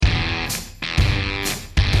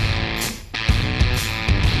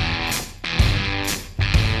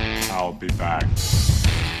be back.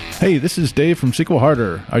 Hey, this is Dave from Sequel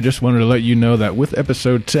Harder. I just wanted to let you know that with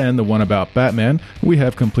episode 10, the one about Batman, we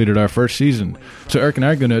have completed our first season. So Eric and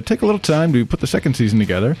I are going to take a little time to put the second season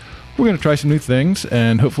together. We're going to try some new things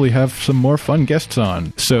and hopefully have some more fun guests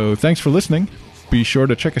on. So thanks for listening. Be sure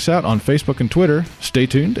to check us out on Facebook and Twitter. Stay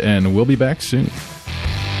tuned, and we'll be back soon.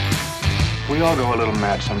 We all go a little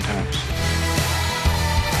mad sometimes.